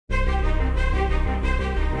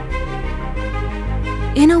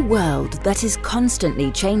In a world that is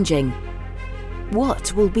constantly changing,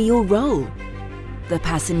 what will be your role? The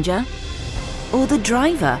passenger or the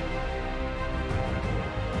driver?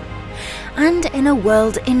 And in a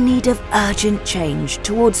world in need of urgent change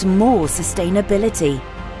towards more sustainability,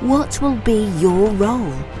 what will be your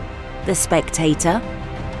role? The spectator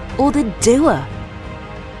or the doer?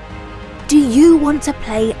 Do you want to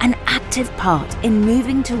play an active part in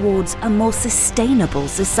moving towards a more sustainable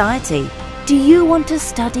society? Do you want to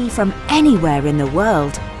study from anywhere in the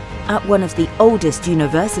world at one of the oldest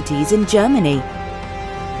universities in Germany?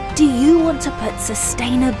 Do you want to put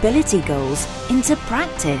sustainability goals into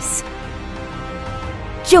practice?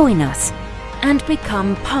 Join us and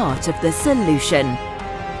become part of the solution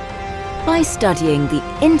by studying the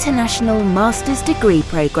International Master's Degree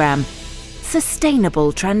Programme,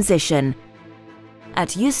 Sustainable Transition, at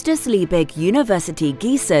Justus-Liebig University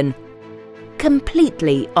Giessen,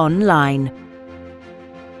 completely online.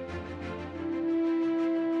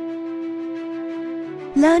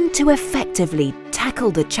 Learn to effectively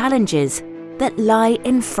tackle the challenges that lie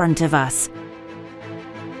in front of us,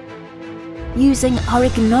 using our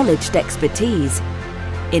acknowledged expertise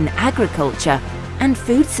in agriculture and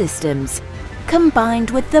food systems,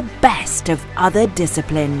 combined with the best of other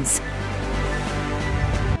disciplines.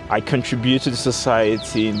 I contribute to the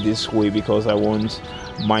society in this way because I want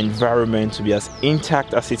my environment to be as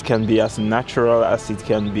intact as it can be, as natural as it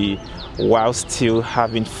can be, while still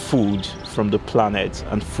having food from the planet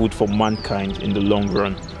and food for mankind in the long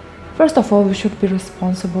run. First of all, we should be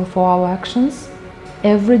responsible for our actions.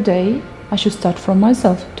 Every day, I should start from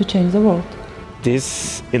myself to change the world.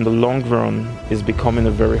 This, in the long run, is becoming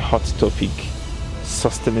a very hot topic.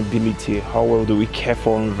 Sustainability. How well do we care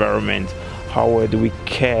for our environment? How well do we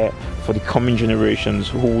care for the coming generations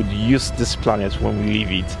who would use this planet when we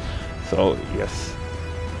leave it? So, yes.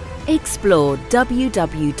 Explore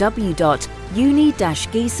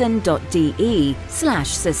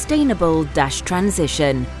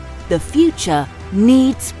www.uni-giessen.de/sustainable-transition. The future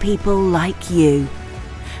needs people like you.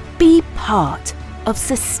 Be part of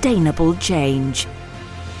sustainable change.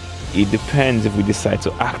 It depends if we decide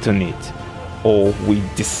to act on it or we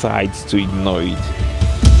decide to ignore it.